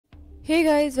Hey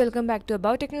guys, welcome back to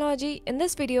About Technology. In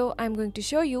this video, I'm going to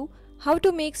show you how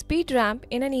to make speed ramp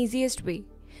in an easiest way.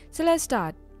 So let's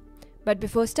start. But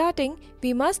before starting,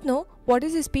 we must know what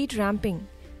is speed ramping.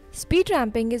 Speed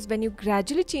ramping is when you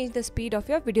gradually change the speed of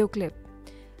your video clip.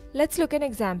 Let's look at an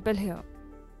example here.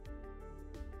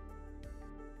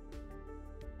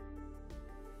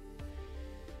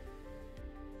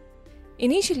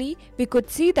 Initially, we could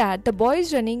see that the boy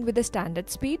is running with a standard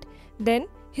speed, then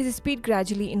his speed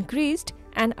gradually increased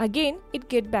and again it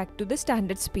get back to the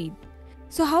standard speed.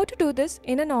 So how to do this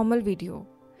in a normal video?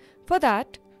 For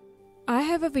that, I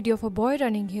have a video of a boy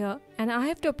running here and I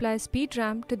have to apply speed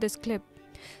ramp to this clip.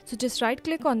 So just right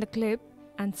click on the clip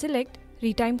and select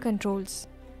Retime Controls.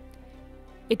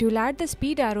 It will add the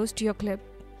speed arrows to your clip.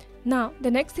 Now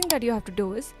the next thing that you have to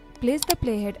do is place the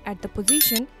playhead at the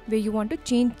position where you want to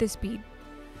change the speed.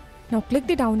 Now click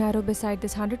the down arrow beside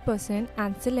this 100%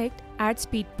 and select Add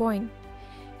Speed Point.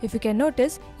 If you can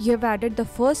notice, you have added the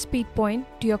first speed point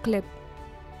to your clip.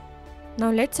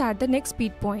 Now let's add the next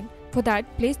speed point. For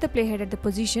that, place the playhead at the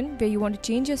position where you want to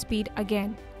change your speed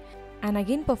again. And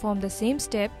again perform the same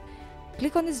step.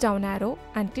 Click on this down arrow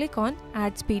and click on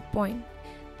Add Speed Point.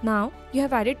 Now you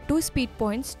have added 2 speed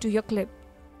points to your clip.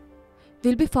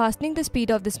 We'll be fastening the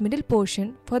speed of this middle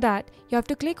portion. For that, you have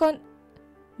to click on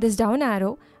this down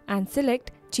arrow and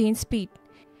select Change Speed.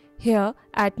 Here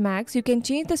at max, you can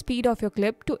change the speed of your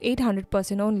clip to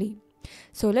 800% only.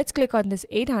 So let's click on this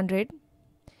 800.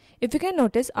 If you can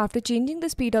notice, after changing the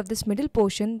speed of this middle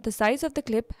portion, the size of the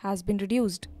clip has been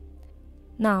reduced.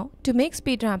 Now, to make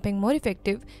speed ramping more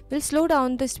effective, we'll slow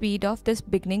down the speed of this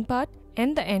beginning part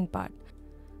and the end part.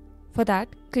 For that,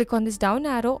 click on this down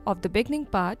arrow of the beginning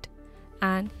part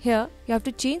and here you have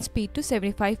to change speed to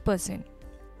 75%.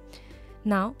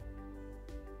 Now,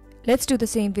 let's do the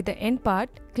same with the end part.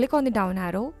 Click on the down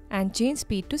arrow and change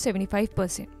speed to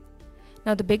 75%.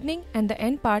 Now the beginning and the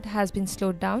end part has been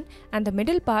slowed down and the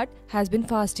middle part has been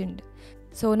fastened.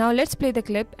 So now let's play the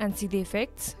clip and see the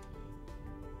effects.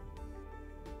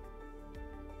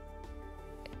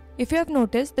 If you have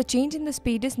noticed, the change in the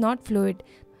speed is not fluid.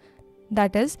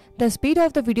 That is, the speed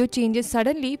of the video changes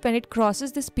suddenly when it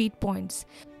crosses the speed points.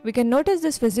 We can notice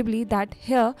this visibly that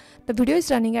here the video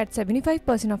is running at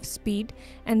 75% of speed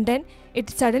and then it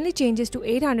suddenly changes to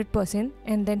 800%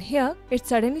 and then here it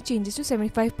suddenly changes to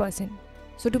 75%.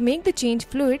 So to make the change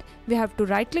fluid, we have to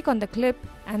right click on the clip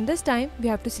and this time we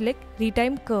have to select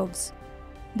Retime Curves.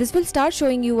 This will start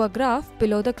showing you a graph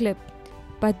below the clip.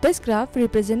 But this graph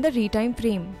represents the retime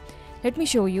frame. Let me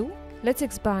show you. Let's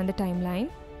expand the timeline.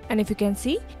 And if you can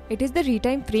see, it is the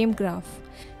retime frame graph.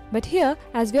 But here,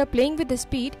 as we are playing with the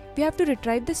speed, we have to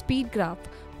retrieve the speed graph.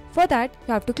 For that,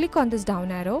 you have to click on this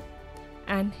down arrow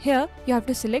and here you have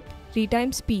to select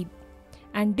Retime Speed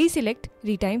and deselect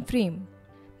Retime Frame.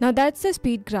 Now that's the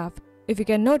speed graph. If you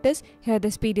can notice, here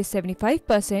the speed is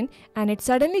 75% and it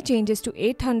suddenly changes to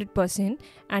 800%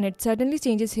 and it suddenly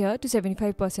changes here to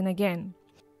 75% again.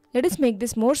 Let us make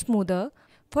this more smoother.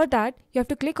 For that, you have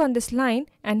to click on this line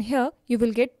and here you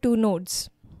will get 2 nodes.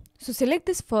 So select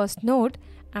this first node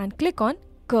and click on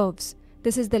Curves.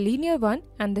 This is the linear one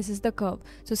and this is the curve.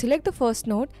 So select the first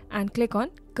node and click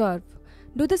on Curve.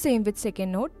 Do the same with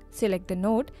second node. Select the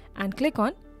node and click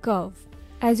on Curve.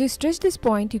 As you stretch this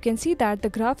point, you can see that the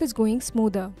graph is going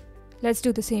smoother. Let's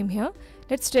do the same here.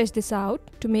 Let's stretch this out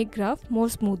to make graph more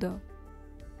smoother.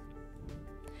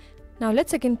 Now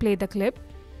let's again play the clip.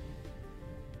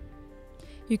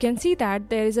 You can see that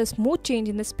there is a smooth change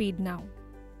in the speed now.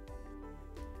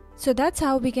 So that's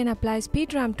how we can apply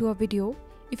speed ramp to a video.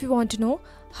 If you want to know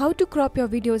how to crop your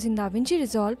videos in DaVinci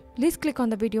Resolve, please click on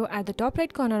the video at the top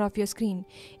right corner of your screen.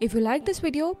 If you like this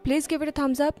video, please give it a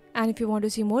thumbs up, and if you want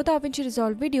to see more DaVinci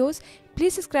Resolve videos,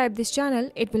 please subscribe this channel.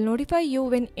 It will notify you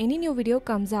when any new video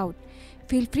comes out.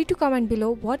 Feel free to comment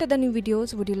below what other new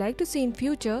videos would you like to see in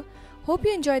future. Hope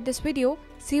you enjoyed this video.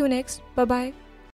 See you next. Bye bye.